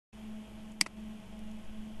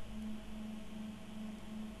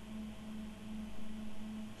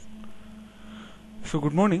So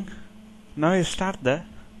good morning. Now I start the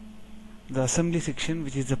assembly section,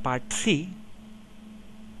 which is the part C,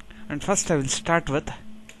 and first I will start with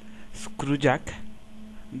screw jack,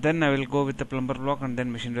 then I will go with the plumber block, and then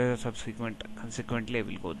machine driver consequently I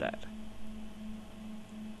will go there.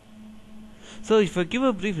 So if I give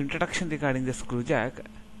a brief introduction regarding the screw jack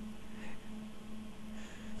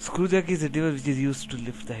is a device which is used to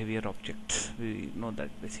lift the heavier objects. We know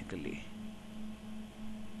that basically.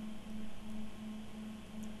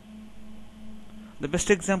 The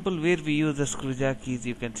best example where we use the screw jack is,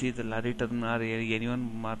 you can see the lorry terminal, or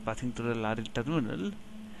anyone passing through the lorry terminal,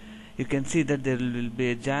 you can see that there will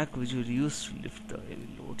be a jack which will use to lift the heavy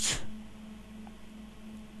loads.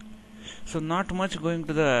 So not much going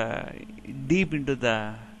to the deep into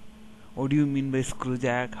the what do you mean by screw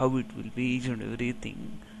jack, how it will be, each and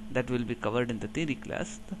everything that will be covered in the theory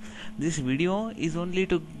class. This video is only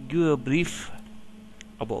to give a brief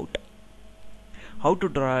about how to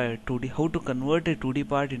draw a 2D, how to convert a 2D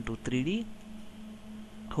part into 3D,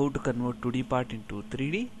 how to convert 2D part into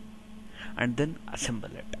 3D, and then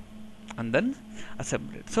assemble it.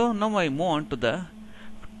 So now I move on to the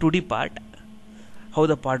 2D part, how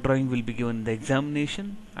the part drawing will be given in the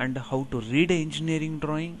examination, and how to read a engineering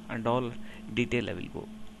drawing, and all detail I will go.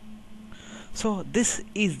 So this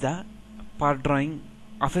is the part drawing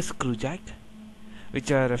of a screw jack,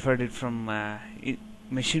 which I referred it from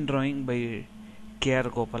machine drawing by K.R.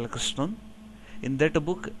 Gopalakrishnan. In that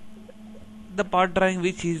book, the part drawing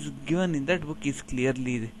which is given in that book is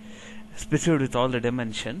clearly specified with all the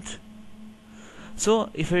dimensions.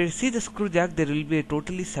 So if I see the screw jack, there will be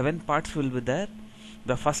totally 7 parts will be there.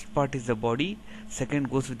 The first part is the body,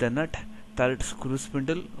 second goes with the nut, third screw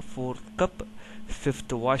spindle, fourth cup,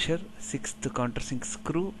 fifth washer, sixth countersink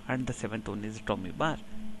screw, and the seventh one is Tommy bar.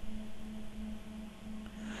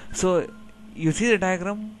 So you see the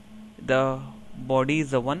diagram, the body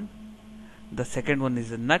is the one, the second one is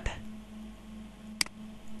the nut,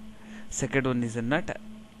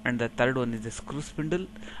 and the third one is the screw spindle,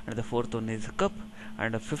 and the fourth one is the cup,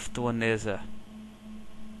 and the fifth one is a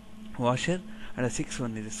washer, and the sixth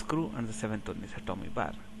one is a screw, and the seventh one is a Tommy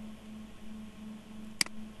bar.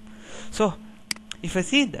 So if I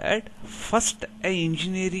see that first a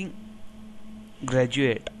engineering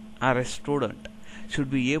graduate or a student should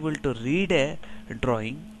be able to read a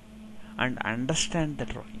drawing and understand the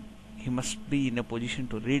drawing. He must be in a position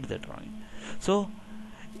to read the drawing. So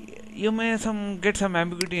you may get some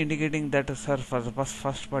ambiguity indicating that, sir, for the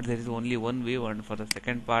first part there is only one wave, and for the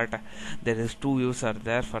second part there is 2 waves are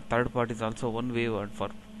there, for third part is also 1 wave, and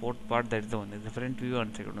for fourth part that is the one is the front view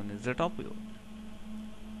and second one is the top view.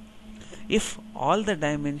 If all the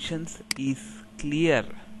dimensions is clear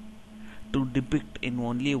to depict in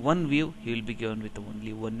only one view, he will be given with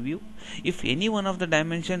only one view. If any one of the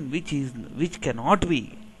dimension which cannot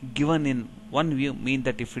be given in one view, mean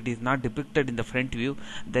that if it is not depicted in the front view,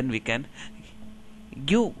 then we can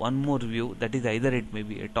give one more view, that is either it may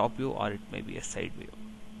be a top view or it may be a side view.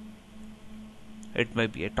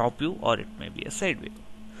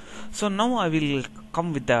 So now I will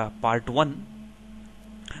come with the part 1,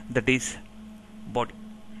 that is body.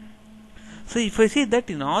 So if I see that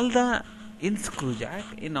in screw jack,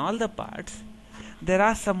 in all the parts, there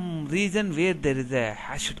are some region where there is a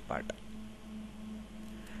hashed part.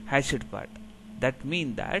 That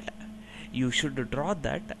means that you should draw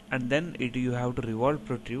that, and then you have to revolve,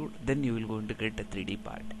 protrude, then you will going to get a 3D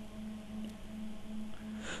part.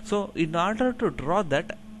 So in order to draw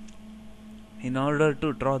that,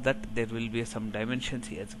 there will be some dimensions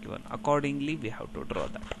he has given. Accordingly, we have to draw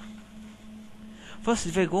that. First,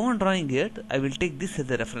 if I go on drawing it, I will take this as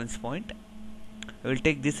a reference point.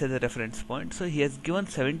 So he has given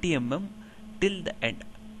 70 mm till the end.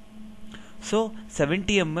 So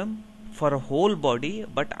 70 mm for a whole body,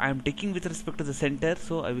 but I am taking with respect to the center.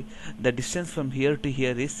 So the distance from here to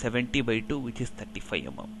here is 70 by 2, which is 35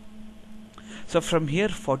 mm. So from here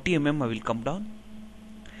 40 mm I will come down,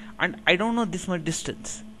 and I don't know this much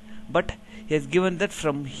distance, but he has given that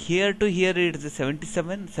from here to here it is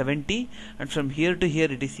 70, and from here to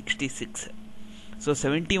here it is 66. So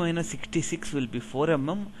 70 minus 66 will be 4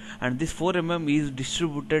 mm, and this 4 mm is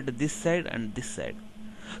distributed this side and this side.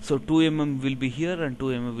 So 2 mm will be here and 2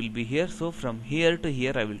 mm will be here. So from here to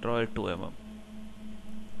here I will draw a 2 mm.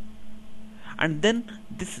 And then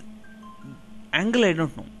this angle I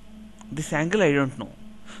don't know.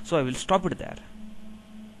 So I will stop it there.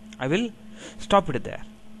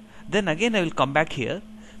 Then again I will come back here.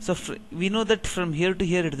 So we know that from here to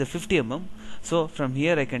here it is a 50 mm. So from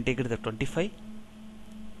here I can take it to the 25.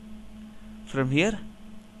 From here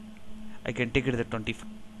I can take it to the 25.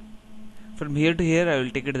 From here to here I will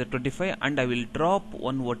take it the 25 and I will drop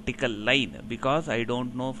one vertical line because I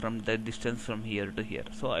don't know from the distance from here to here,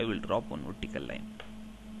 so I will drop one vertical line.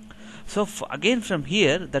 So again from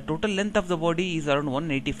here the total length of the body is around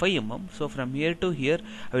 185 mm, so from here to here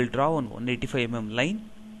I will draw one 185 mm line,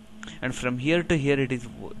 and from here to here it is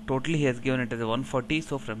totally he has given it as a 140,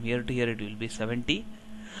 so from here to here it will be 70,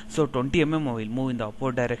 so 20 mm I will move in the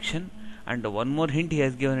upward direction. And one more hint he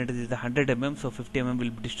has given it is the 100 mm, so 50 mm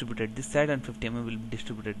will be distributed this side and 50 mm will be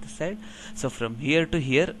distributed this side. So from here to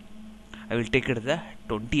here I will take it as a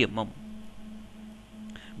 20 mm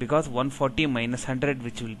because 140 minus 100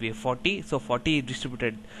 which will be a 40, so 40 is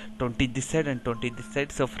distributed 20 this side and 20 this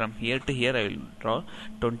side. So from here to here I will draw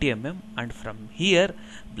 20 mm, and from here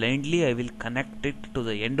blindly I will connect it to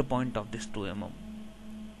the end point of this 2 mm.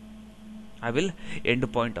 I will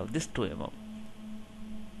end point of this 2 mm.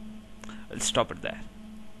 I'll stop it there.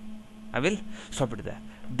 I will stop it there.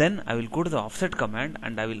 Then I will go to the offset command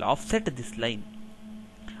and I will offset this line.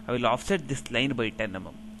 I will offset this line by 10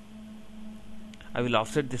 mm. I will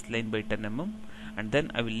offset this line by 10 mm and then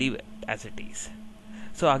I will leave it as it is.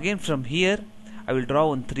 So again from here I will draw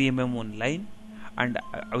one 3 mm one line, and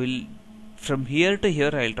I will from here to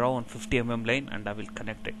here I will draw one 50 mm line and I will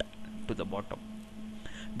connect it to the bottom.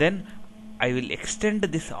 Then I will extend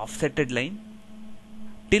this offsetted line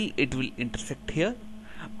till it will intersect here,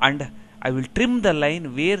 and I will trim the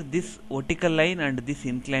line where this vertical line and this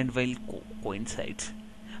inclined line coincides.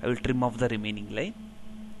 I will trim off the remaining line,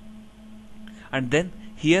 and then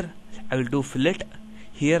here I will do fillet,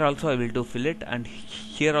 here also I will do fillet, and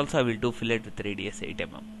here also I will do fillet with radius 8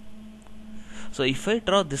 mm. So if I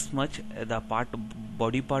draw this much, the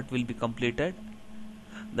body part will be completed,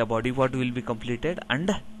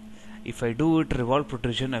 and if I do it revolve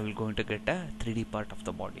protrusion I will going to get a 3D part of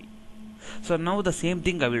the body. So now the same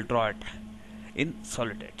thing I will draw it in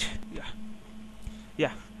solid edge.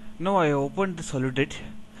 Now I opened the solid edge.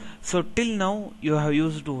 So till now you have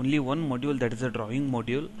used only one module, that is a drawing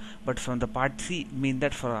module, but from the part C mean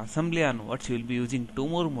that for assembly onwards you will be using two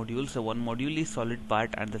more modules. So one module is solid part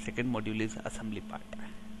and the second module is assembly part.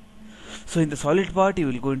 So in the solid part you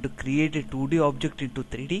will going to create a 2D object into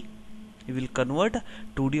 3D. You will convert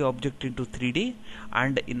 2D object into 3D,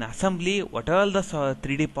 and in assembly what are all the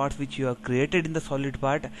 3D parts which you have created in the solid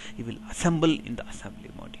part you will assemble in the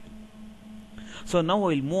assembly module. So now I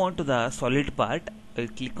will move on to the solid part. I will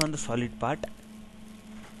click on the solid part.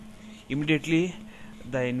 Immediately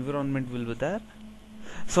the environment will be there.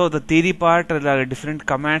 So the theory part, the different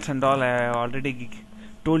commands and all I have already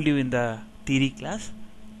told you in the theory class.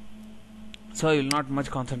 So I will not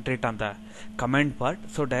much concentrate on the command part.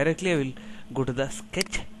 So directly I will go to the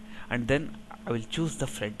sketch and then I will choose the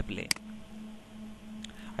front plane.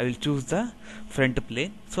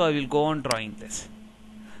 So I will go on drawing this.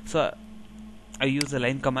 So I use the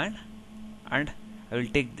line command and I will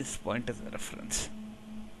take this point as a reference.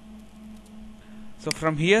 So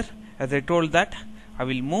from here, as I told that, I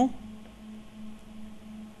will move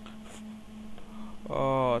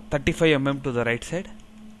 35 mm to the right side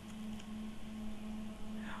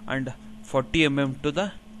and 40 mm to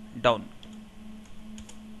the down,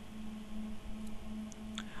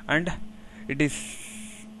 and it is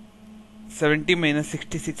 70 minus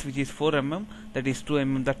 66 which is 4 mm, that is 2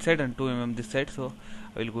 mm that side and 2 mm this side. So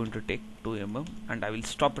I will going to take 2 mm and I will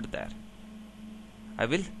stop it there.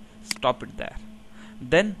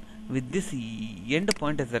 Then with this end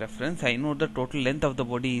point as a reference, I know the total length of the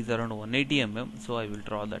body is around 180 mm, so I will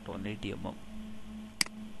draw that 180 mm.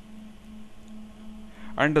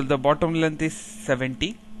 And the bottom length is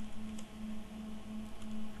 70,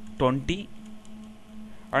 20,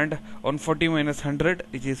 and 140 minus 100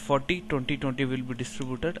 which is 40, 20, 20 will be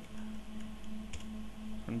distributed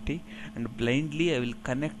 20, and blindly I will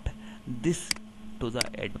connect this to the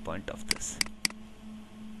end point of this.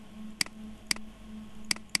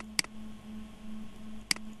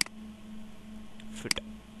 Fit.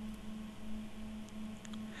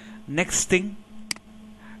 Next thing,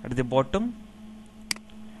 at the bottom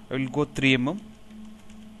I will go 3 mm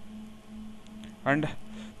and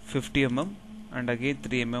 50 mm and again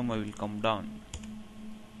 3 mm I will come down.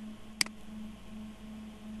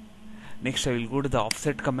 Next I will go to the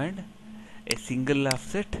offset command, a single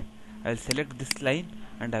offset. I will select this line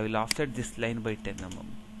and I will offset this line by 10 mm.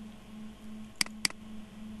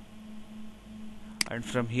 And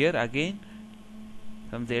from here again,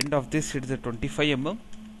 from the end of this it is a 25 mm.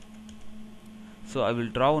 So I will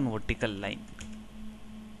draw one vertical line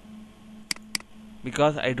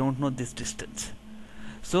because I don't know this distance.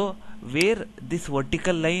 So where this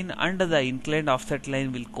vertical line and the inclined offset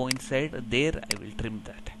line will coincide, there I will trim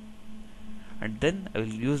that. and then I will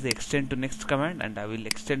use the extend to next command and I will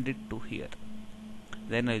extend it to here.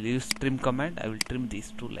 Then I will use trim command. I will trim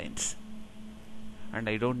these two lines, and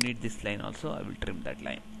I don't need this line also. I will trim that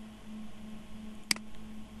line.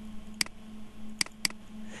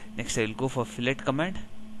 Next I will go for fillet command.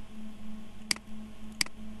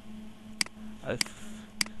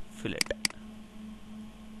 Fillet.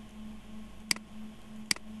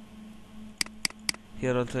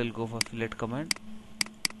 Here also I will go for fillet command.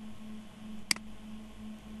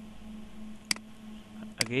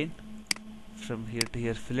 Again from here to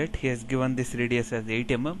here fillet. He has given this radius as 8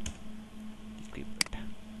 mm. Keep it.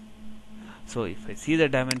 So if I see the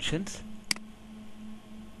dimensions,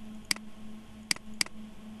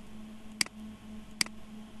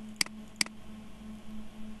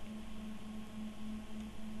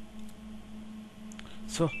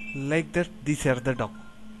 so like that, these are the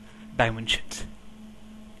dimensions.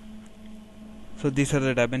 So these are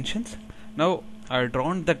the dimensions. Now I have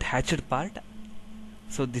drawn that hatched part.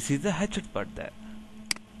 So this is the hatched part there.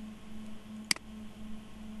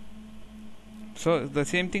 So the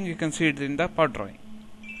same thing you can see it in the part drawing.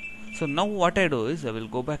 So now what I do is I will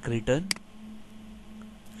go back, return,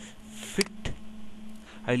 fit.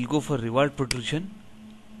 I will go for revolve protrusion.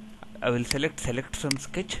 I will select from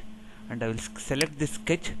sketch, and I will select this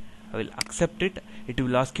sketch. I will accept it. It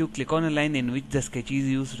will ask you click on a line in which the sketch is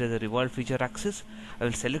used as a revolve feature axis. I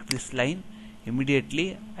will select this line.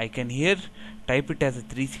 Immediately I can here type it as a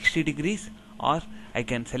 360 degrees, or I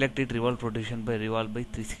can select it revolve protrusion by revolve by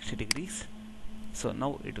 360 degrees. So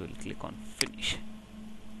now it will click on finish.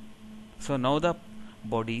 So now the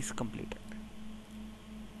body is completed.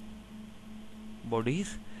 Body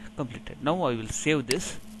is completed. Now I will save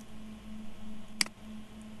this.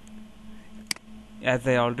 As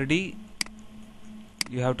I already,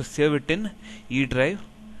 you have to save it in E drive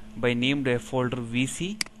by named a folder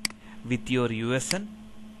VC with your USN.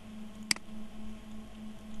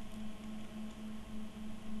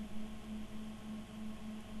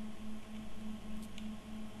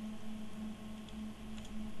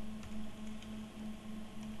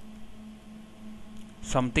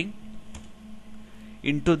 Something.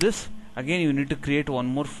 Into this again you need to create one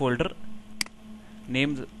more folder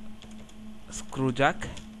named screw jack.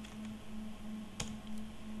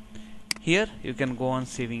 Here you can go on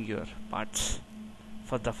saving your parts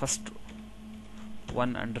for the first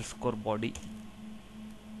one underscore body.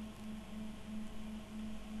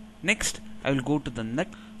 Next I will go to the nut.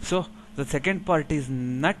 So the second part is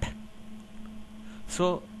nut.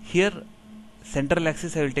 So here central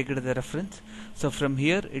axis I will take it as a reference. So from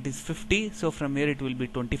here it is 50. So from here it will be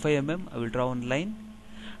 25 mm. I will draw one line,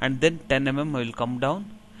 and then 10 mm I will come down,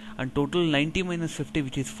 and total 90 minus 50,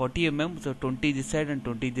 which is 40 mm. So 20 this side and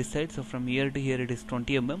 20 this side. So from here to here it is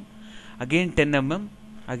 20 mm. Again 10 mm.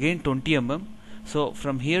 Again 20 mm. So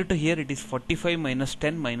from here to here it is 45 minus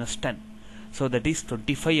 10 minus 10. So that is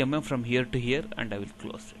 25 mm from here to here, and I will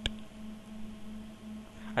close it.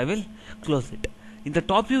 I will close it. In the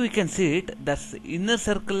top view you can see it. That's inner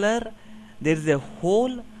circular. There is a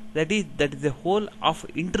hole, that is a hole of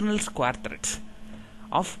internal square threads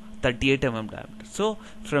of 38 mm diameter. So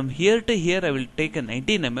from here to here I will take a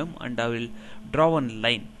 19 mm and I will draw one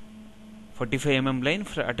line, 45 mm line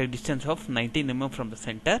at a distance of 19 mm from the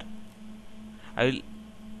center. I will,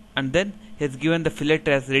 and then he has given the fillet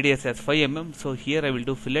as radius as 5 mm. So here I will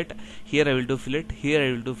do fillet, here I will do fillet, here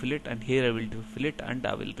I will do fillet, and here I will do fillet, and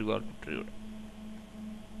I will revolve protrude.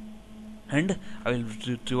 And I will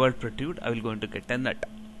revolve protrude. I will going to get a nut.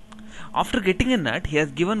 After getting a nut, he has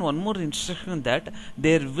given one more instruction that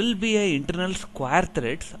there will be a internal square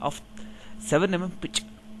threads of 7 mm pitch.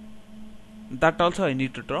 That also I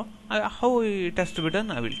need to draw. How it has to be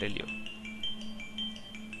done, I will tell you.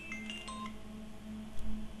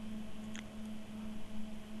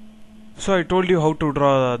 So I told you how to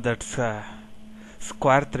draw that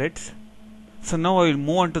square threads. So now I will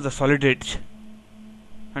move on to the solid edge,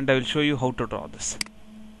 and I will show you how to draw this.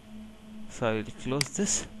 So I will close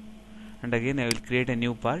this, and again I will create a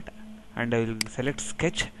new part, and I will select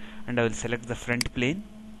sketch, and I will select the front plane.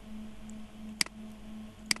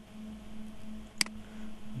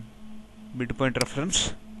 Midpoint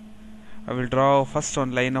reference. I will draw first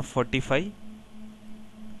on line of 45,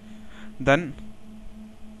 then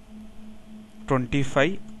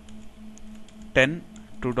 25, 10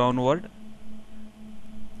 to downward,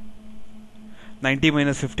 90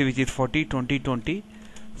 minus 50, which is 40, 20, 20.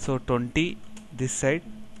 So 20 this side,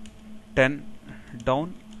 10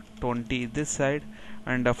 down, 20 this side,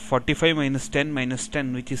 and 45 minus 10 minus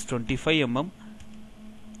 10, which is 25 mm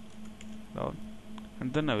down,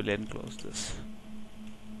 and then I will enclose this.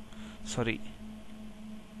 Sorry.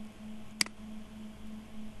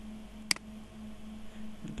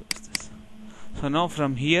 So now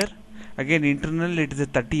from here again internal it is a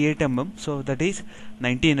 38 mm, so that is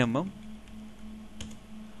 19 mm.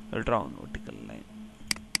 I will draw a vertical line.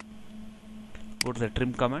 Go to the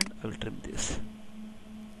trim command, I will trim this.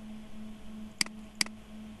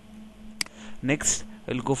 Next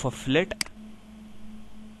I will go for fillet.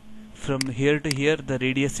 From here to here the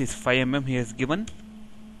radius is 5 mm he has given.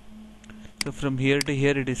 So from here to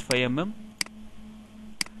here it is 5 mm.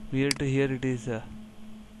 Here to here it is 5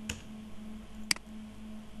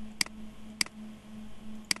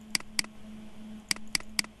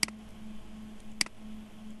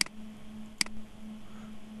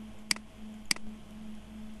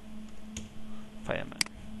 mm.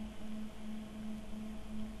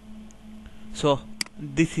 So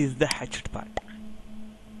this is the hatched part.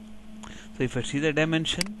 So if I see the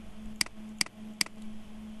dimension,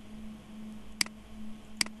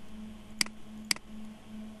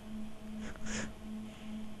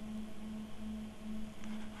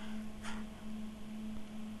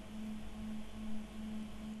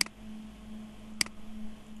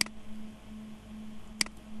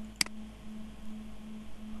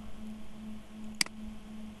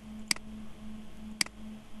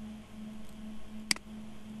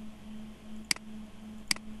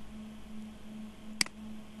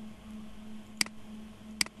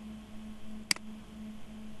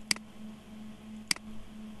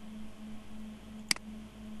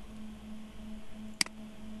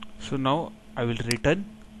 so now I will return.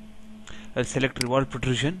 I will select revolve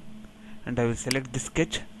protrusion and I will select the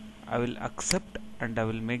sketch. I will accept and I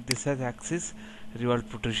will make this as axis revolve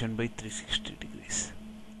protrusion by 360 degrees.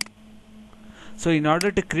 So in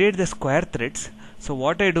order to create the square threads, so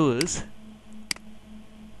what I do is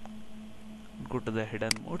go to the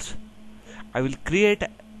hidden modes. I will create a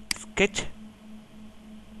sketch.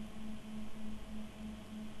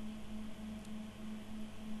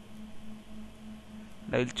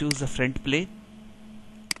 I will choose the front plane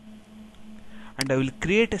and I will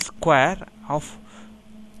create a square of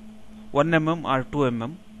 1 mm or 2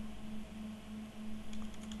 mm.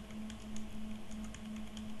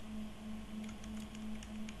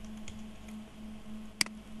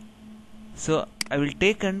 So I will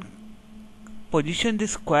take and position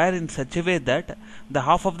this square in such a way that the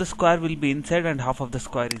half of the square will be inside and half of the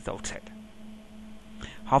square is outside.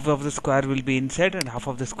 Half of the square will be inside and half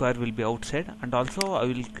of the square will be outside, and also I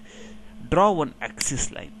will draw one axis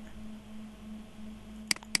line.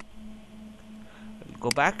 I will go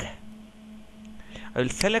back. I will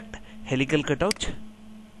select helical cutout.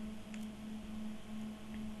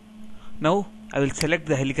 Now I will select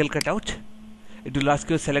the helical cutout. It will ask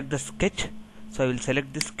you to select the sketch, so I will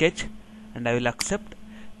select the sketch and I will accept.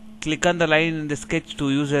 Click on the line in the sketch to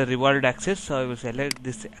use a revolved axis, so I will select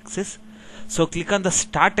this axis. So click on the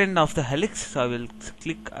start end of the helix, so I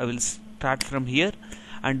will start from here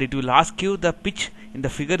and it will ask you the pitch. In the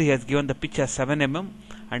figure he has given the pitch as 7 mm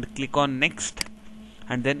and click on next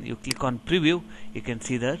and then you click on preview. You can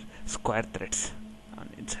see the square threads on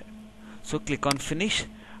inside. So click on finish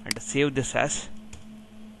and save this as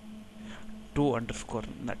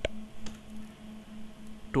 2_nut.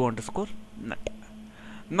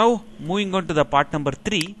 Now moving on to the part number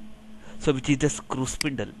 3, so which is the screw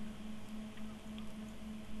spindle.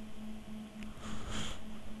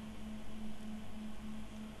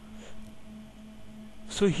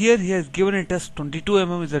 So here he has given it as 22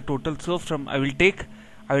 mm is the total. So from I will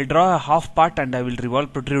draw a half part and I will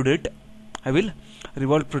revolve protrude it.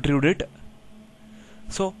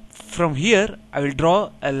 So from here I will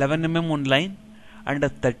draw 11 mm one line and a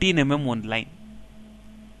 13 mm one line.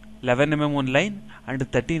 11 mm one line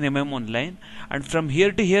and 13 mm one line, and from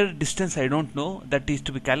here to here distance I don't know, that is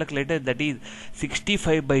to be calculated, that is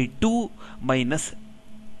 65/2 minus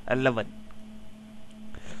 11.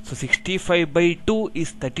 So 65/2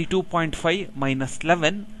 is 32.5 minus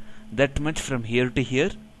 11, that much from here to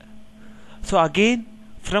here. So again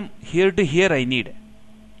from here to here I need,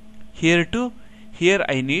 here to here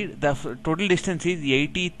I need, the total distance is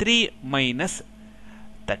 83 minus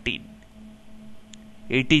 13.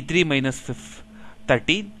 83 minus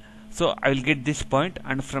 13. So I will get this point,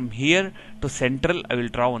 and from here to central I will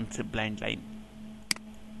draw one blind line.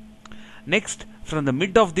 Next, from the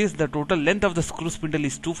mid of this, the total length of the screw spindle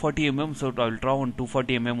is 240 mm, so I will draw one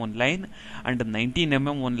 240 mm one line and 19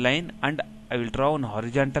 mm one line, and I will draw one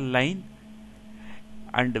horizontal line,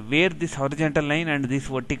 and where this horizontal line and this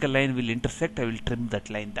vertical line will intersect, I will trim that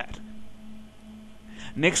line there.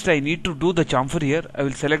 Next I need to do the chamfer here. I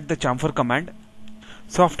will select the chamfer command.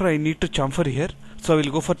 So after I need to chamfer here, so I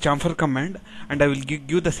will go for chamfer command and I will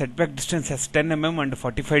give the setback distance as 10 mm and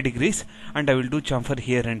 45 degrees, and I will do chamfer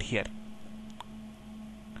here and here.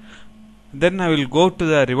 Then I will go to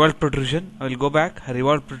the revolve protrusion. I will go back,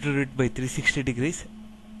 revolve protrude it by 360 degrees.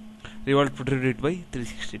 Revolve protrude it by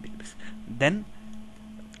 360 degrees. Then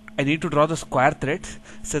I need to draw the square threads.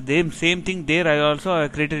 So same thing there. I also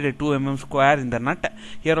created a 2 mm square in the nut.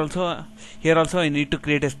 Here also I need to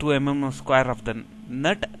create a 2 mm square of the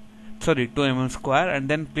nut. Sorry, 2 mm square, and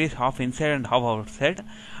then place half inside and half outside.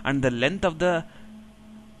 And the length of the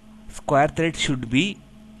square thread should be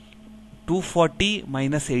 240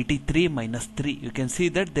 minus 83 minus 3. You can see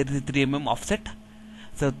that there is a 3 mm offset.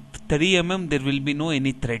 So 3 mm there will be no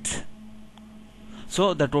any threads.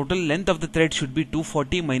 So the total length of the thread should be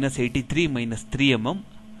 240 minus 83 minus 3 mm.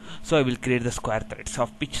 So I will create the square threads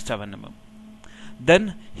of pitch 7 mm.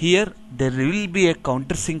 Then here there will be a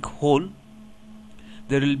countersink hole.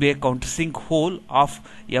 There will be a countersink hole of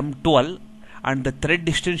M12, and the thread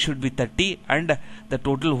distance should be 30 and the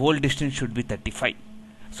total hole distance should be 35.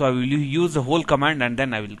 So I will use the hole command and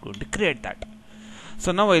then I will go to create that.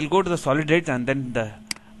 So now I will go to the solid edge and then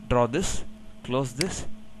draw this, close this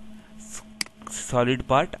solid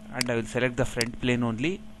part, and I will select the front plane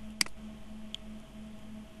only.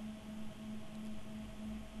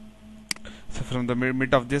 So from the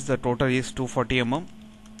mid of this, the total is 240 mm.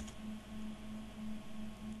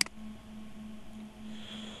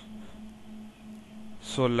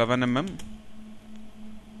 So 11 mm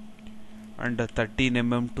and 13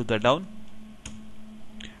 mm to the down,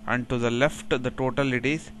 and to the left the total it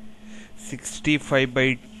is 65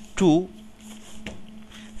 by 2.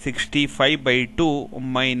 65 by 2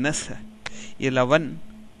 minus 11.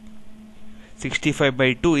 65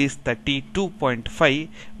 by 2 is 32.5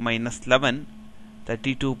 minus 11.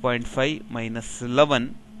 32.5 minus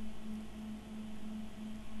 11.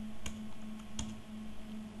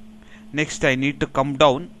 Next I need to come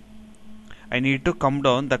down.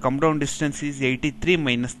 The come down distance is 83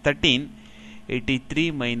 minus 13.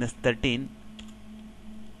 83 minus 13.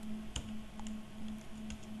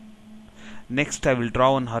 Next I will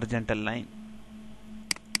draw one horizontal line.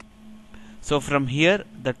 So from here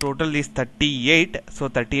the total is 38. So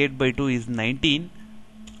 38 by 2 is 19.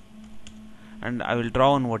 And I will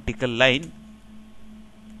draw one vertical line.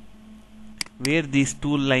 Where these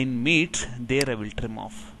two lines meets, there I will trim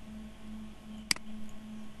off.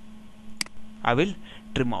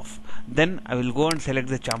 Then I will go and select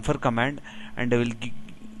the chamfer command, and I will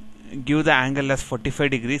give the angle as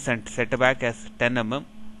 45 degrees and set back as 10 mm.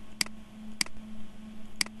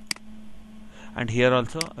 And here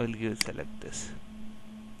also I will select this.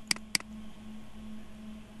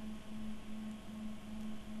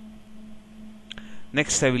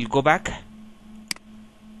 Next I will go back.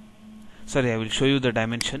 Sorry, I will show you the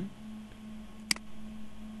dimension.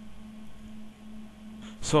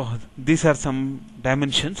 So these are some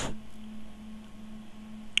dimensions.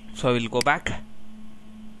 So I will go back.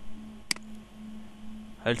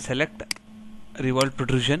 I will select revolve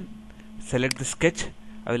protrusion, select the sketch,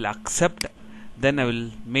 I will accept, then I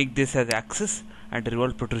will make this as axis and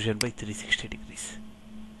revolve protrusion by 360 degrees.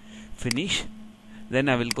 Finish. Then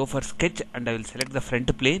I will go for sketch and I will select the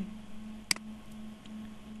front plane.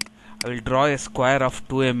 I will draw a square of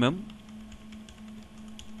 2 mm.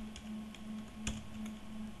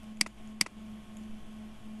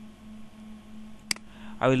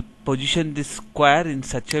 I will position this square in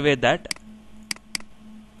such a way that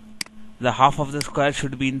the half of the square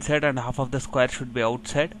should be inside and half of the square should be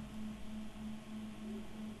outside.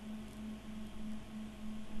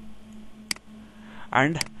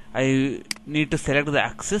 And I need to select the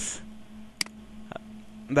axis.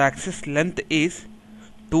 The axis length is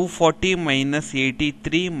 240 minus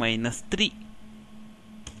 83 minus 3.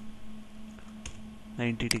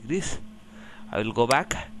 90 degrees. I will go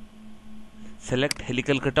back. Select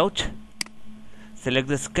helical cutout, select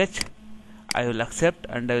the sketch, I will accept,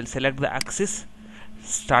 and I will select the axis.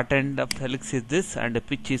 Start end of helix is this and the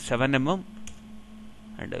pitch is 7 mm,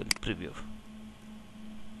 and I will preview.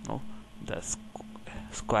 Now the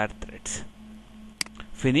square threads.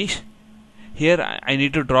 Finish. Here I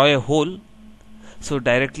need to draw a hole, so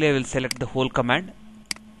directly I will select the hole command.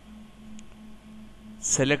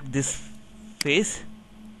 Select this face,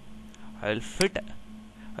 I will fit.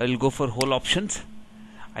 I will go for hole options.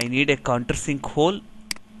 I need a countersink hole.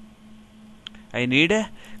 I need a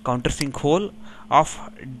countersink hole of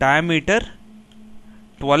diameter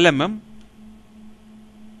 12 mm,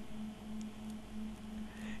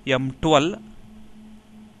 M12.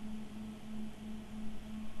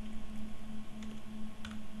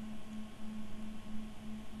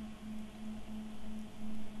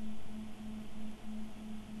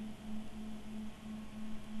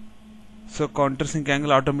 So countersink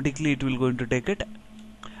angle automatically it will going to take it,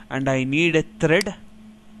 and I need a thread.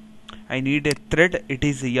 I need a thread. It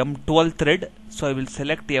is M12 thread, so I will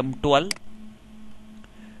select M12.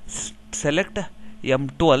 Select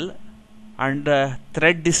M12, and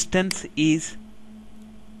thread distance is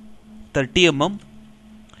 30 mm,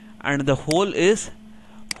 and the hole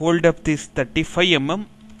depth is 35 mm.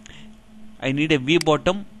 I need a V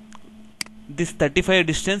bottom. This 35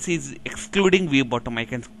 distance is excluding V bottom. I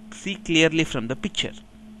can see clearly from the picture.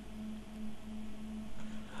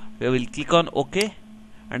 I will click on OK,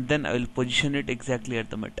 and then I will position it exactly at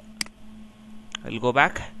the mid. I will go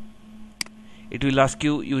back. It will ask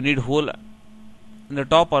you need hole in the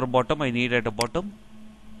top or bottom. I need at the bottom.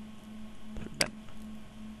 Done.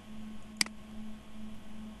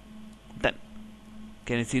 Done.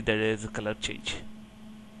 Can you see that there is a color change?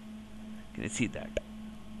 Can you see that?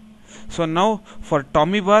 So now for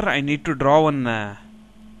Tommy bar I need to draw one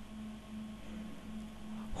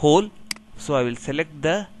hole. So I will select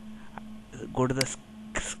go to the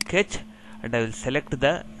sketch, and I will select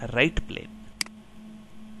the right plane.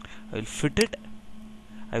 I will fit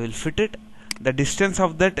it. The distance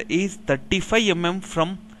of that is 35 mm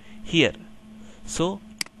from here. So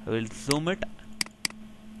I will zoom it.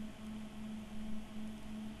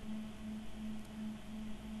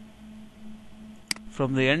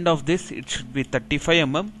 From the end of this, it should be 35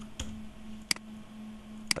 mm.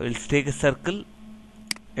 I will take a circle.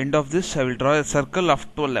 End of this, I will draw a circle of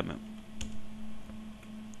 12 mm.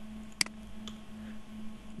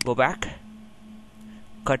 Go back.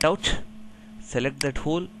 Cut out. Select that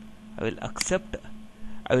hole. I will accept.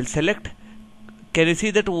 I will select. Can you see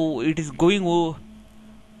that it is going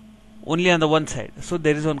only on the one side? So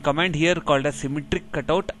there is one command here called as symmetric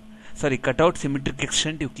cutout. Cutout symmetric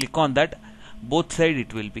extent. You click on that. Both side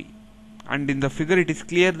it will be. And in the figure it is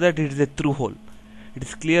clear that it is a through hole.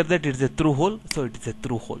 So it is a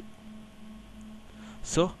through hole.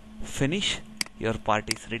 So finish. Your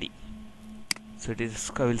part is ready. So it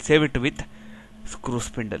is. I will save it with screw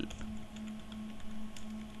spindle.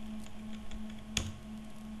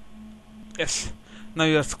 Yes. Now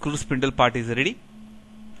your screw spindle part is ready.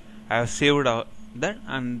 I have saved that,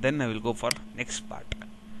 and then I will go for next part.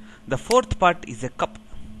 The fourth part is a cup.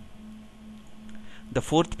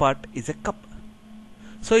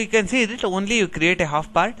 So you can see that only you create a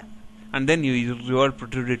half part, and then you revolve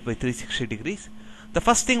protrude it by 360 degrees. The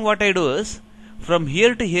first thing what I do is, from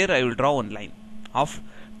here to here I will draw one line of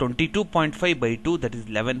 22.5 by 2, that is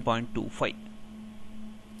 11.25,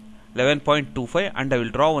 and I will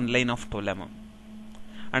draw one line of 12 mm.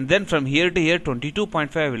 And then from here to here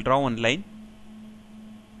 22.5 I will draw one line.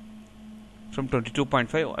 From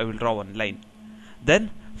 22.5 I will draw one line.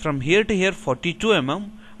 Then from here to here 42 mm,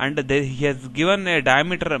 and there he has given a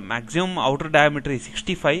diameter, maximum outer diameter is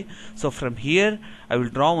 65. So from here I will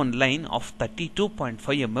draw one line of 32.5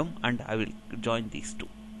 mm, and I will join these two.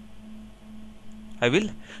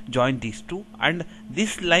 And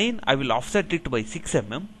this line I will offset it by 6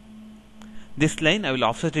 mm.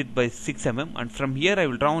 And from here I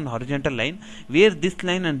will draw one horizontal line. Where this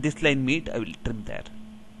line and this line meet, I will trim there,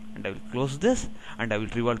 and I will close this, and I will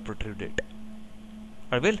revolve protrude it.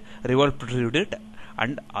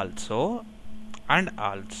 And also there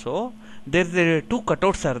are two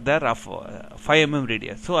cutouts are there of 5 mm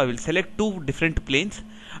radius. So I will select two different planes,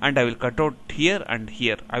 and I will cut out here and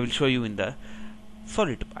here. I will show you in the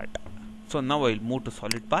solid part. So now I will move to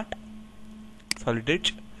solid part. Solid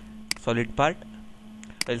part.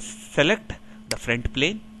 I will select the front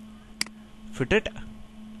plane, fit it.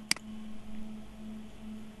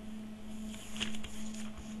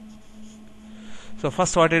 So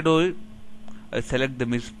first what I do is I select the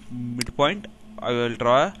midpoint. I will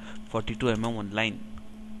draw a 42 mm one line,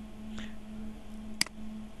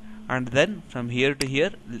 and then from here to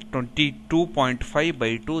here 22.5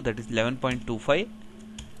 by 2, that is 11.25,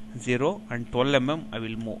 0 and 12 mm I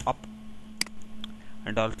will move up.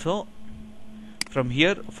 And also from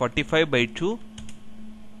here 45 by 2,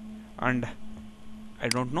 and I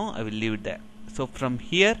don't know, I will leave it there. So from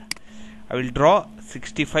here I will draw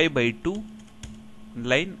 65 by 2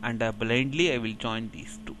 line, and blindly I will join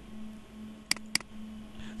these two.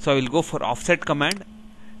 So I will go for offset command,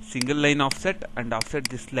 single line offset, and offset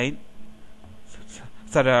this line.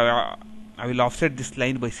 I will offset this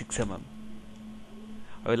line by 6 mm.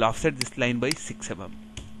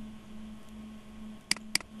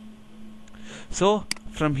 So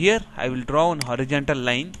from here I will draw one horizontal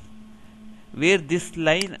line. Where this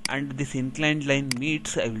line and this inclined line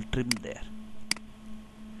meets, I will trim there.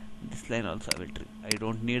 This line also I will trim. I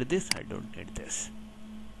don't need this, I don't need this,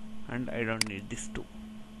 and I don't need this too.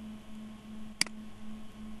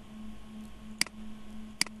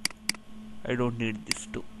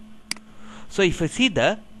 So if I see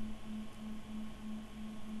the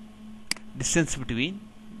distance between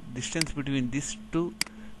this to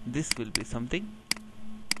this will be something.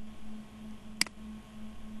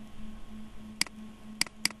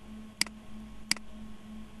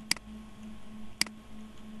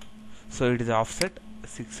 So it is offset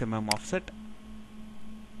 6 mm offset.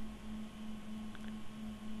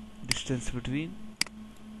 Distance between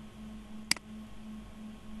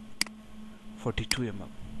 42 mm.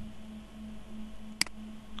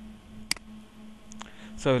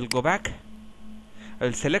 So I will go back. I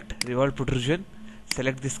will select revolve protrusion,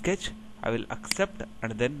 select this sketch, I will accept,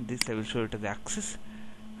 and then this I will show it to the axis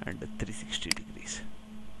and 360 degrees.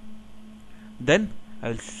 Then I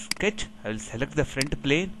will sketch, I will select the front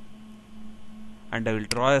plane and I will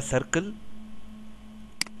draw a circle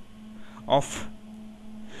of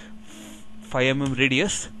 5 mm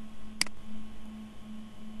radius.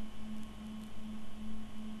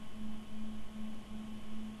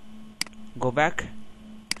 Go back,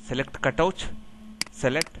 select cutouts,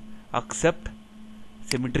 select, accept,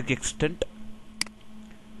 symmetric extent.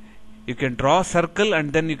 You can draw a circle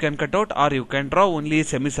and then you can cut out, or you can draw only a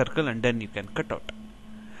semicircle and then you can cut out.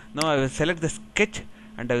 Now I will select the sketch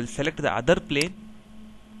and I will select the other plane.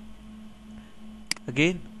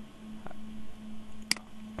 Again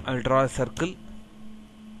I will draw a circle,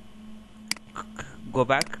 go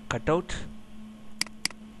back, cut out,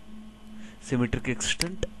 symmetric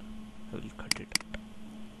extent, I will cut it out.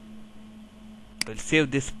 I will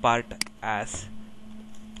save this part as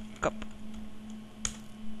cup.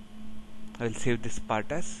 I will save this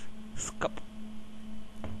part as cup.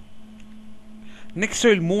 Next I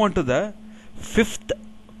will move on to the fifth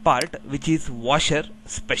part, which is washer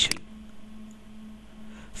special.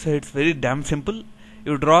 So it's very damn simple.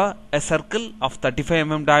 You draw a circle of 35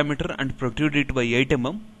 mm diameter and protrude it by 8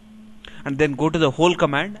 mm, and then go to the hole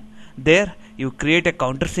command. There you create a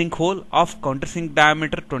countersink hole of countersink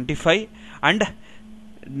diameter 25 and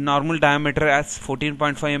normal diameter as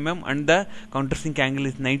 14.5 mm, and the countersink angle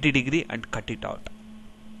is 90 degree, and cut it out.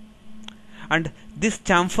 And this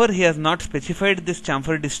chamfer, he has not specified this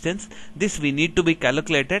chamfer distance. This we need to be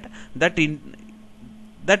calculated.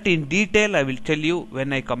 That in detail I will tell you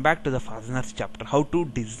when I come back to the fasteners chapter, how to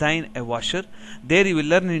design a washer. There you will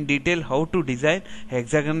learn in detail how to design a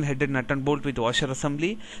hexagonal headed nut and bolt with washer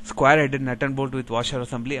assembly, square headed nut and bolt with washer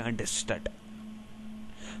assembly, and a stud.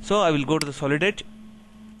 So I will go to the solid edge,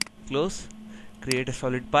 close, create a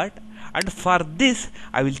solid part, and for this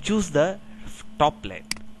I will choose the top plane.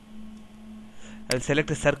 I will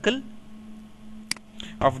select a circle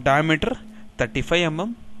of diameter 35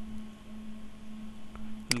 mm.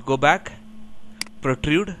 I will go back,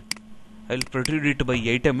 protrude, I will protrude it by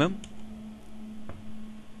 8 mm.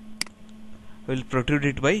 I will protrude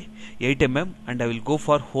it by 8 mm, and I will go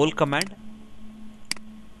for hole command.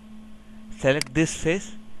 Select this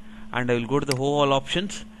face and I will go to the hole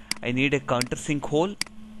options. I need a countersink hole,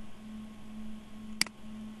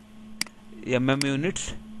 mm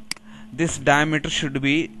units. This diameter should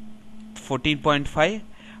be 14.5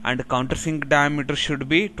 and the countersink diameter should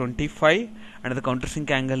be 25 and the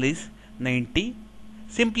countersink angle is 90.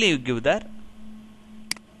 Simply you give there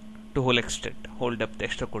to hole extent, hole depth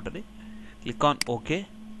extra quarterly. Click on OK.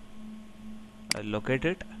 I'll locate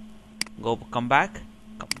it. Come back,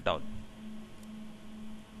 come down.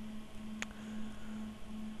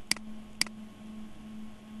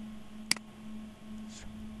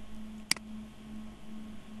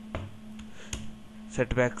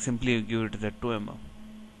 Setback, simply you give it the 2 mm.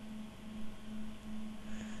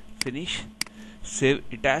 Finish. Save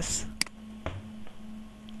it as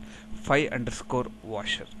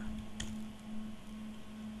 5_washer.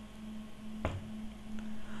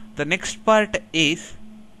 The next part is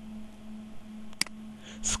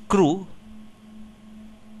screw.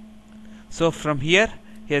 So from here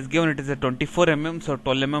he has given it as a 24 mm, so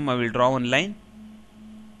 12 mm I will draw one line.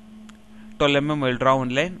 12 mm I will draw one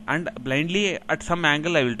line, and blindly at some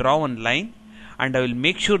angle I will draw one line, and I will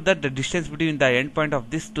make sure that the distance between the end point of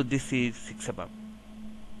this to this is 6 mm.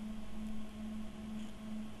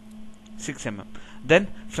 6 mm. Then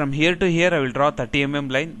from here to here I will draw 30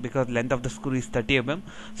 mm line, because length of the screw is 30 mm.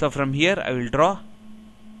 So from here I will draw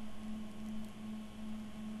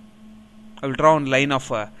one line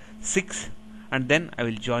of 6, and then I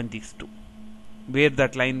will join these two. Where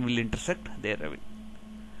that line will intersect, there I will.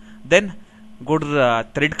 Then go to the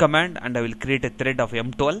thread command and I will create a thread of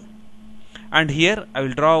M12, and here I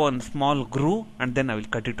will draw one small groove, and then I will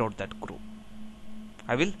cut it out that groove.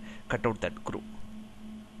 I will cut out that groove.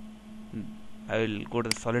 I will go to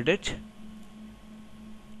the solid edge,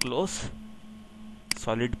 close,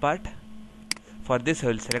 solid part. For this I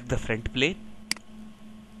will select the front plane.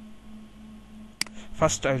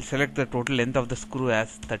 First I will select the total length of the screw as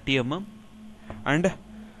 30 mm and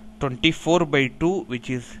 24 by 2, which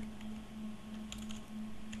is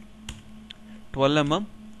 12 mm,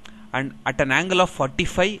 and at an angle of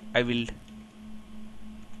 45 I will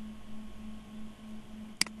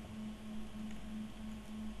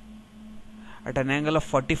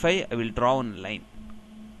draw one line.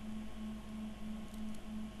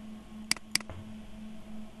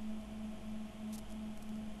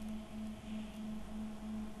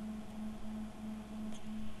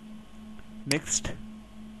 Next,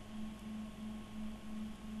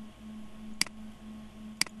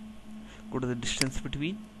 go to the distance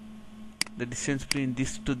between. The distance between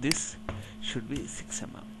this to this should be 6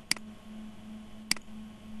 mm.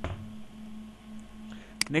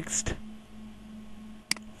 Next,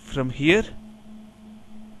 from here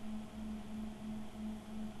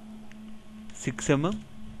 6 mm,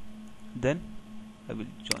 then I will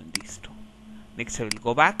join these two. Next I will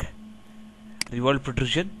go back, revolve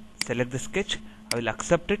protrusion, select the sketch, I will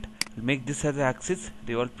accept it, will make this as the axis,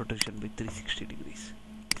 revolve protrusion by 360 degrees,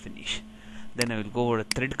 finish. Then I will go over the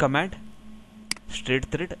thread command, straight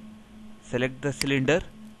thread, select the cylinder,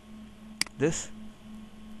 this,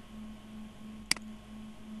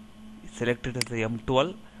 select it as the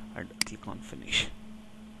M12 and click on finish.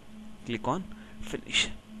 Click on finish.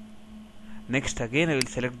 Next again I will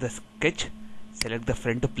select the sketch, select the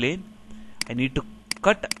front plane. I need to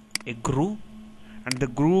cut a groove, and the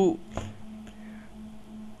groove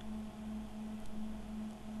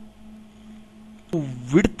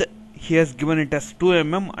width he has given it as 2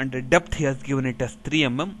 mm and the depth he has given it as 3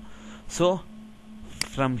 mm. So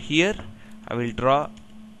from here I will draw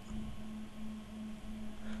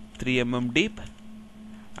 3 mm deep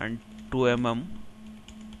and 2 mm.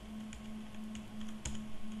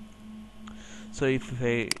 So if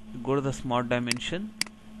I go to the smart dimension,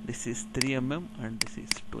 this is 3 mm and this is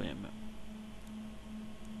 2 mm.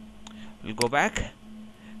 We'll go back,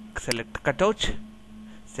 select cutout,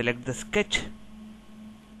 select the sketch,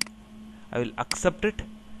 I will accept it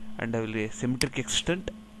and I will symmetric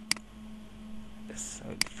extent. Yes, I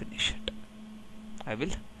will finish it. I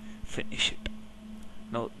will finish it.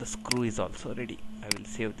 Now the screw is also ready. I will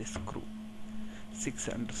save this screw.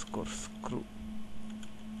 6_screw.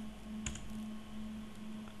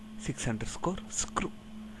 6_screw.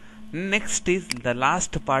 Next is the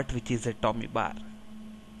last part, which is a Tommy bar.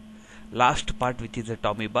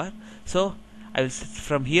 So I will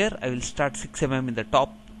from here I will start 6 mm in the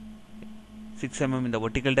top, 6 mm in the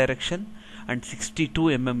vertical direction, and 62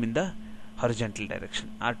 mm in the horizontal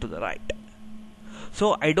direction or to the right.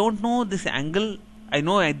 So I don't know this angle. I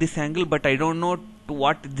know at this angle, but I don't know to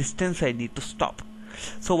what distance I need to stop.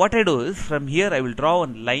 So what I do is, from here I will draw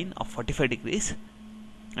one line of 45 degrees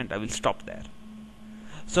and I will stop there.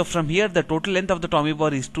 So from here the total length of the Tommy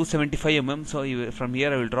bar is 275 mm. So from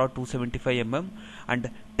here I will draw 275 mm and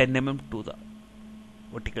 10 mm to the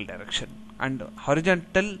vertical direction, and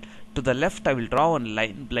horizontal to the left I will draw one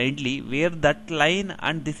line blindly. Where that line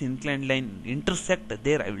and this inclined line intersect,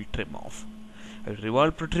 there I will trim off. I will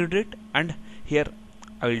revolve protrude it, and here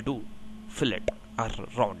I will do fillet or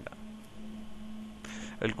round.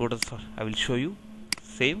 I will go to I will show you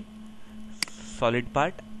same solid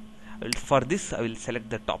part. For this I will select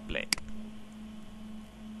the top line.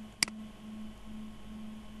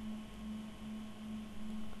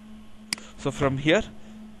 So from here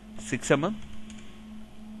 6 mm,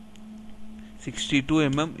 62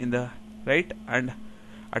 mm in the right, and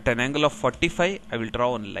at an angle of 45 I will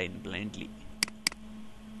draw one line blindly.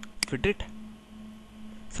 Fit it.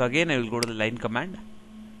 So again I will go to the line command.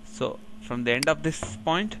 So from the end of this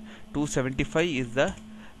point, 275 is the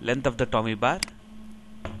length of the Tommy bar,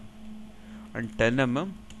 and 10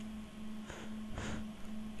 mm.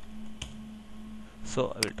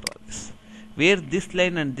 So I will draw this. Where this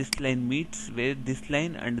line and this line meets, where this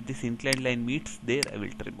line and this inclined line meets, there I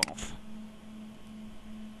will trim off.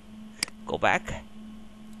 Go back,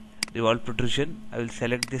 revolve protrusion, I will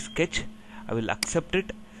select this sketch, I will accept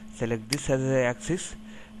it, select this as the axis,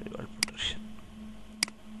 revolve protrusion.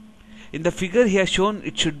 In the figure he has shown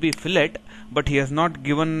it should be fillet, but he has not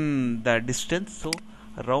given the distance, so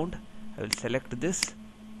around I will select this,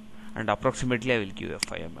 and approximately I will give a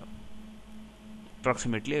 5 mm.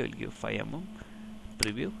 Approximately I will give 5 mm.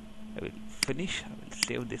 Preview. I will finish. I will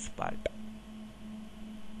save this part.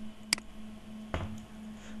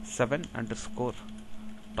 7_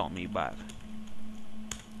 Tommy bar.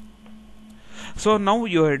 So now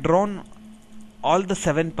you have drawn all the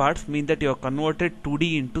 7 parts, mean that you have converted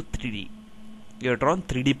 2D into 3D. You have drawn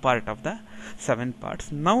 3D part of the 7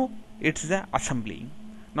 parts. Now it's the assembling.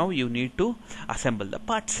 Now you need to assemble the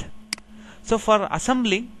parts. So for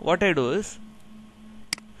assembling, what I do is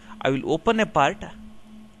I will open a part.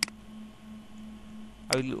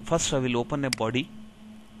 I will open a body.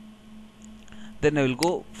 Then I will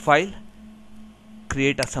go File,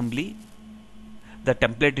 Create Assembly. The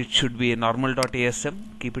template, it should be a normal.asm.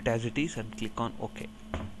 Keep it as it is and click on OK.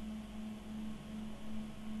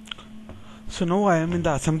 So now I am in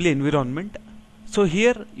the assembly environment. So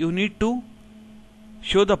here you need to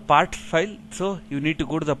show the part file. So you need to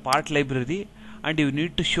go to the part library and you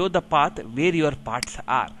need to show the path where your parts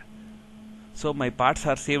are. So my parts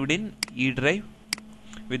are saved in E drive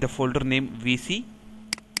with the folder name VC.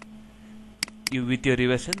 With your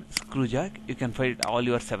revision screw jack, you can find all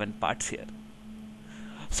your 7 parts here.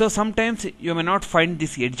 So sometimes you may not find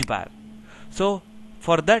this edge bar. So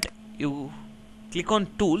for that you click on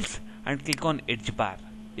tools and click on edge bar.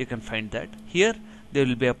 You can find that. Here there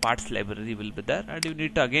will be a parts library will be there, and you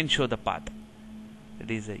need to again show the path. It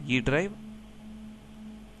is a E drive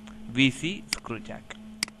VC screw jack.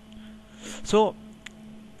 So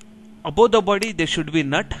above the body there should be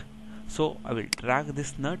nut. So I will drag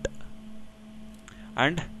this nut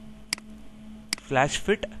and flash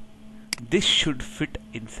fit. This should fit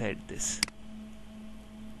inside this,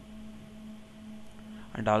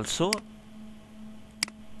 and also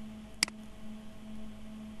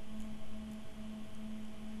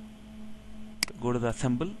go to the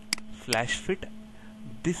assemble, flash fit.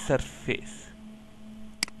 This surface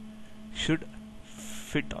should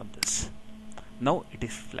fit on this. Now it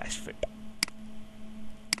is flash fit.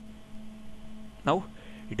 Now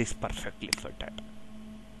it is perfectly fitted.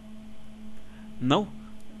 Now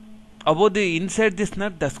above the inside this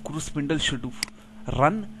nut, the screw spindle should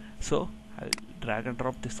run. So I will drag and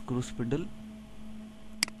drop the screw spindle.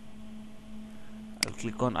 I will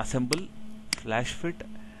click on assemble, flash fit.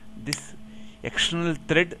 This external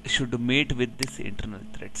thread should mate with this internal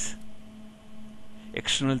threads.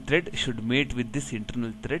 External thread should mate with this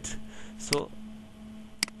internal threads. So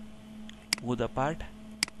move the part.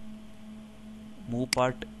 Move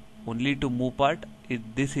part only to move part.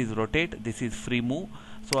 This is rotate. This is free move.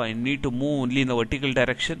 So I need to move only in the vertical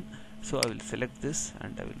direction. So I will select this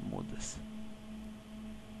and I will move this.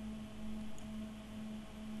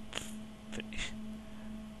 Finish.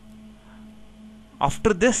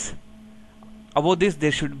 After this, above this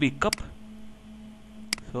there should be cup.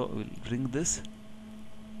 So I will bring this.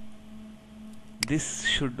 This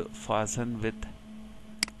should fasten with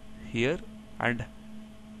here, and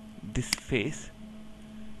this face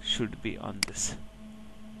should be on this.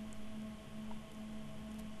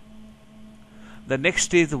 The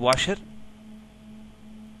next is the washer.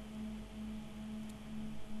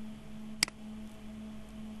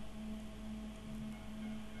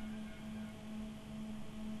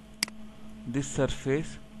 This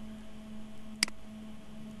surface,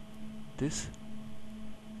 this,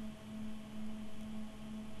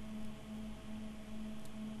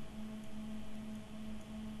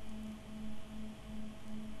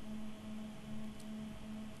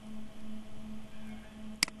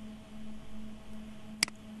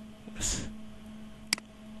 yes,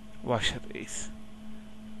 washer is.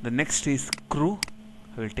 The next is screw.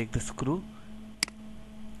 I will take the screw.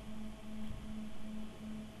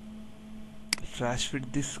 Flash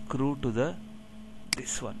fit this screw to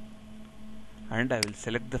this one, and I will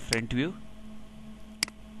select the front view,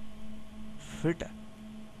 fit,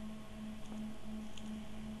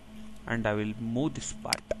 and I will move this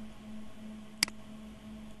part.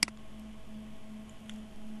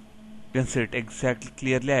 You can see it exactly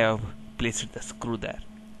clearly. I have placed the screw there.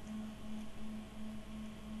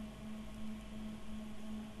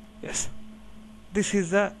 Yes, this is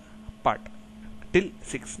the part till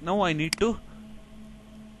 6. Now I need to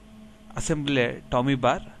assemble a Tommy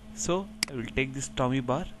bar. So I will take this Tommy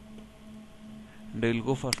bar and I will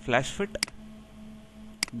go for flash fit.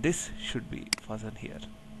 This should be fastened here,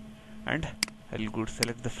 and I will go to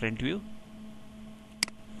select the front view,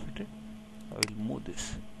 fit it. I will move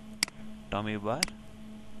this Tommy bar.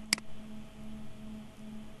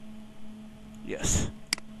 Yes,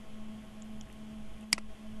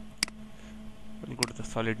 I will go to the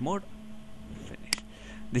solid mode, finish.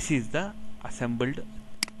 This is the assembled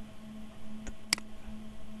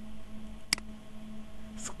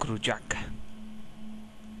screw jack.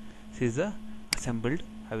 This is the assembled.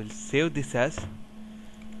 I will save this as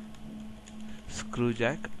screw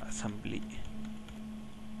jack assembly.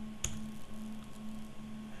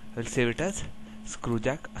 I will save it as screw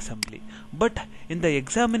jack assembly. But in the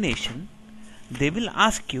examination, they will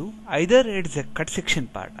ask you either it's a cut section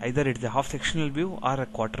part, either it's a half sectional view or a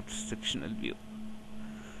quarter sectional view.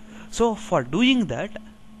 So for doing that,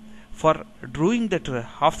 For drawing that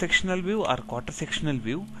half sectional view or quarter sectional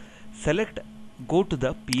view, go to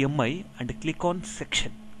the PMI and click on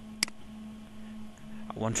section.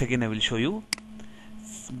 Once again I will show you.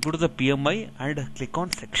 Go to the PMI and click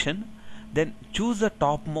on section, then choose the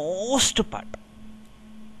topmost part.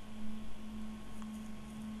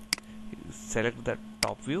 Select the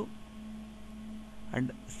top view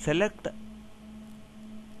and select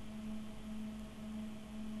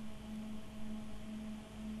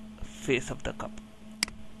face of the cup.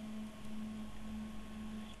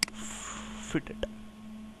 Fit it.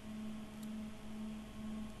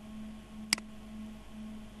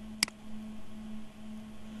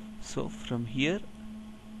 So from here,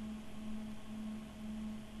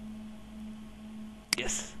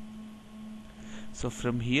 yes. So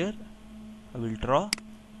from here I will draw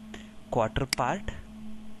quarter part,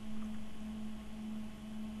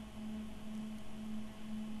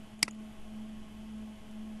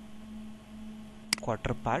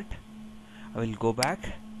 I will go back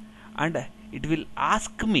and it will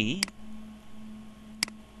ask me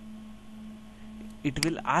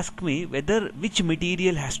whether which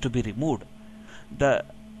material has to be removed. The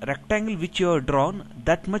rectangle which you have drawn,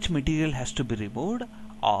 that much material has to be removed,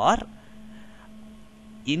 or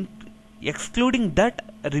in excluding that,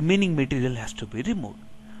 remaining material has to be removed.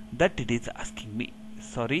 That it is asking me.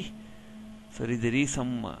 Sorry, there is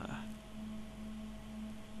some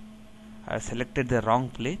I have selected the wrong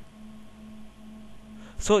plane.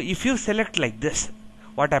 So if you select like this,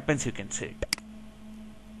 what happens, you can see it.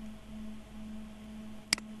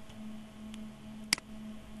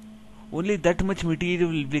 Only that much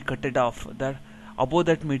material will be cutted off. That above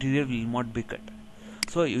that material will not be cut.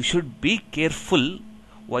 So you should be careful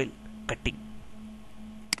while cutting.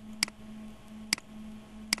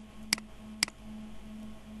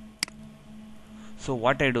 So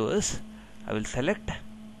what I do is, I will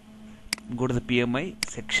go to the PMI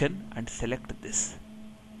section and select this,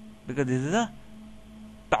 because this is the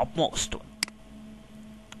topmost one.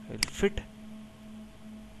 I will fit.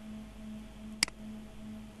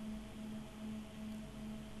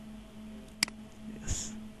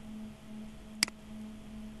 Yes.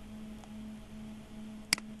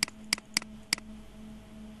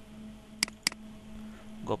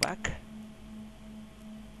 Go back.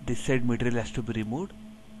 This side material has to be removed.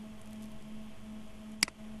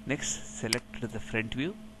 Next, select the front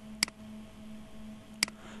view.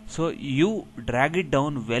 So you drag it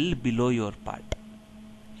down well below your part.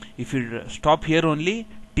 If you stop here only,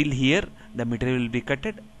 till here the material will be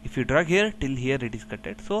cutted. If you drag here, till here it is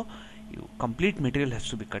cutted. So complete material has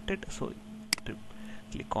to be cutted. So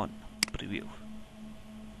click on preview.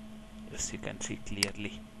 Yes, you can see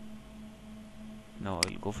clearly. Now I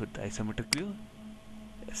will go for the isometric view.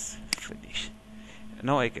 Yes, finish.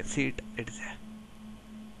 Now I can see it. It is a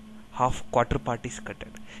half quarter part is cutted.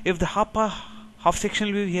 If the half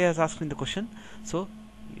sectional view he has asked in the question, so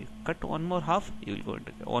you cut one more half, you will go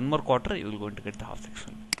into one more quarter, you will go into get the half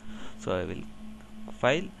sectional view. So I will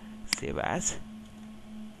file, save as,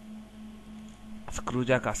 screw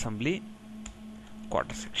jack assembly,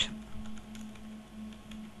 quarter section.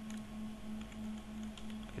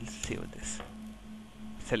 I will save this.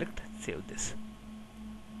 Select, save this.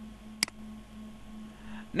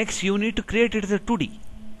 Next you need to create it as a 2D.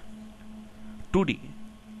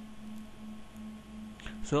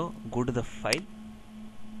 So go to the file,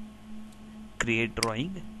 create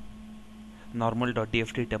drawing,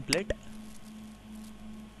 normal.dft template,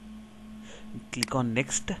 click on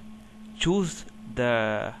next, choose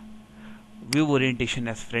the view orientation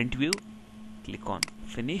as front view, click on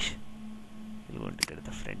finish. You're going to get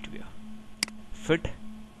the front view. Fit,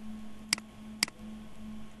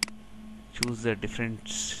 choose the different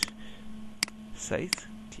size,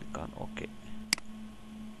 click on OK.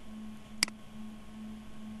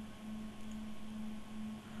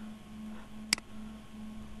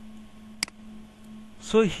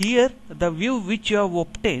 So here the view which you have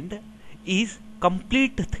obtained is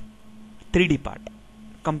complete 3D part,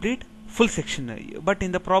 complete full section. But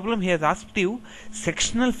in the problem he has asked you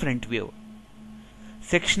sectional front view.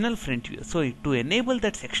 So to enable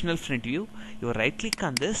that sectional front view, you right click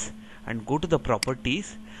on this and go to the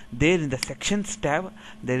properties. There in the sections tab,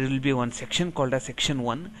 there will be one section called as section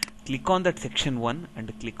 1. Click on that section 1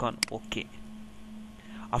 and click on OK.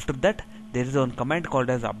 After that, there is one command called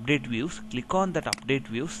as update views. Click on that update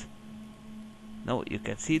views. Now you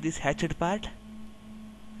can see this hatched part.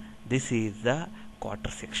 This is the quarter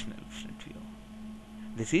sectional front view.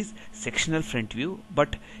 This is sectional front view,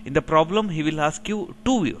 but in the problem he will ask you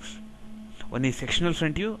two views. One is sectional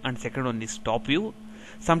front view and second one is top view.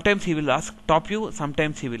 Sometimes he will ask top view,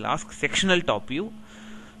 sometimes he will ask sectional top view.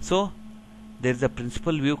 So there is a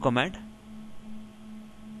principal view command.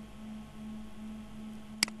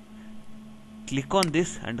 Click on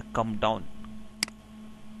this and come down.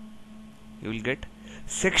 You will get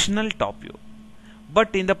sectional top view.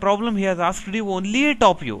 But in the problem he has asked you only a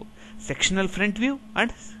top view, sectional front view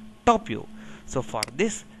and top view. So for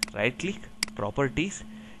this, right click, properties,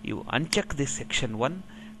 you uncheck this section 1,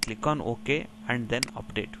 click on OK and then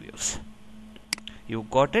update views. You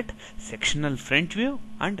got it, sectional front view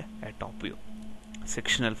and a top view.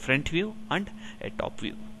 Sectional front view and a top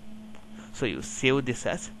view. So you save this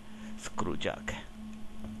as screw jack.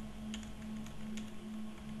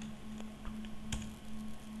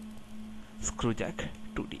 Screw jack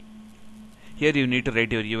 2D. Here you need to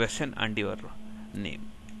write your USN and your name.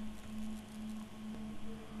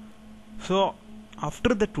 So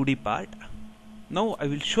after the 2D part, now I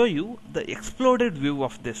will show you the exploded view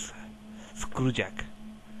of this screw jack.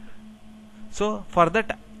 So for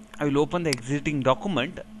that I will open the existing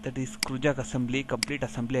document, that is screw jack assembly, complete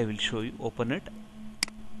assembly. I will show you. Open it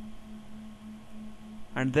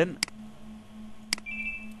and then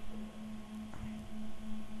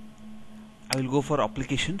I will go for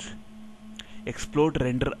applications, explode,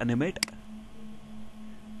 render, animate.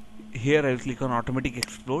 Here I will click on automatic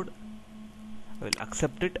explode. I will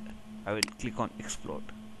accept it. I will click on explode.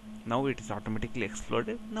 Now it is automatically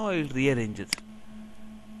exploded. Now I will rearrange it.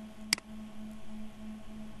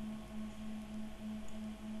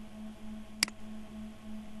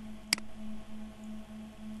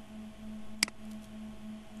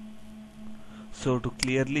 So to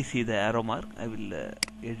clearly see the arrow mark, I will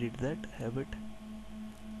edit that a bit.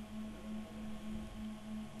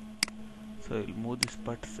 So I will move this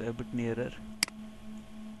part a bit nearer.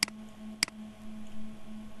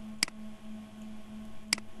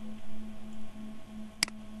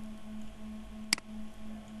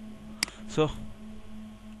 So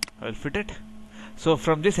I will fit it. So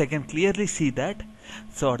from this I can clearly see that.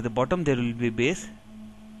 So at the bottom there will be base,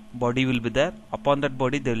 body will be there. Upon that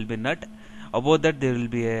body there will be nut. Above that there will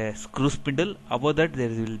be a screw spindle. Above that there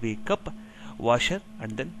will be cup, washer,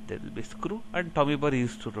 and then there will be screw, and Tommy bar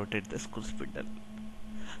used to rotate the screw spindle.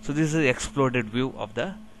 So this is the exploded view of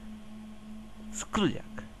the screw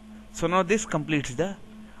jack. So now this completes the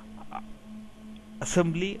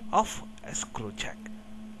assembly of a screw jack.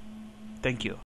 Thank you.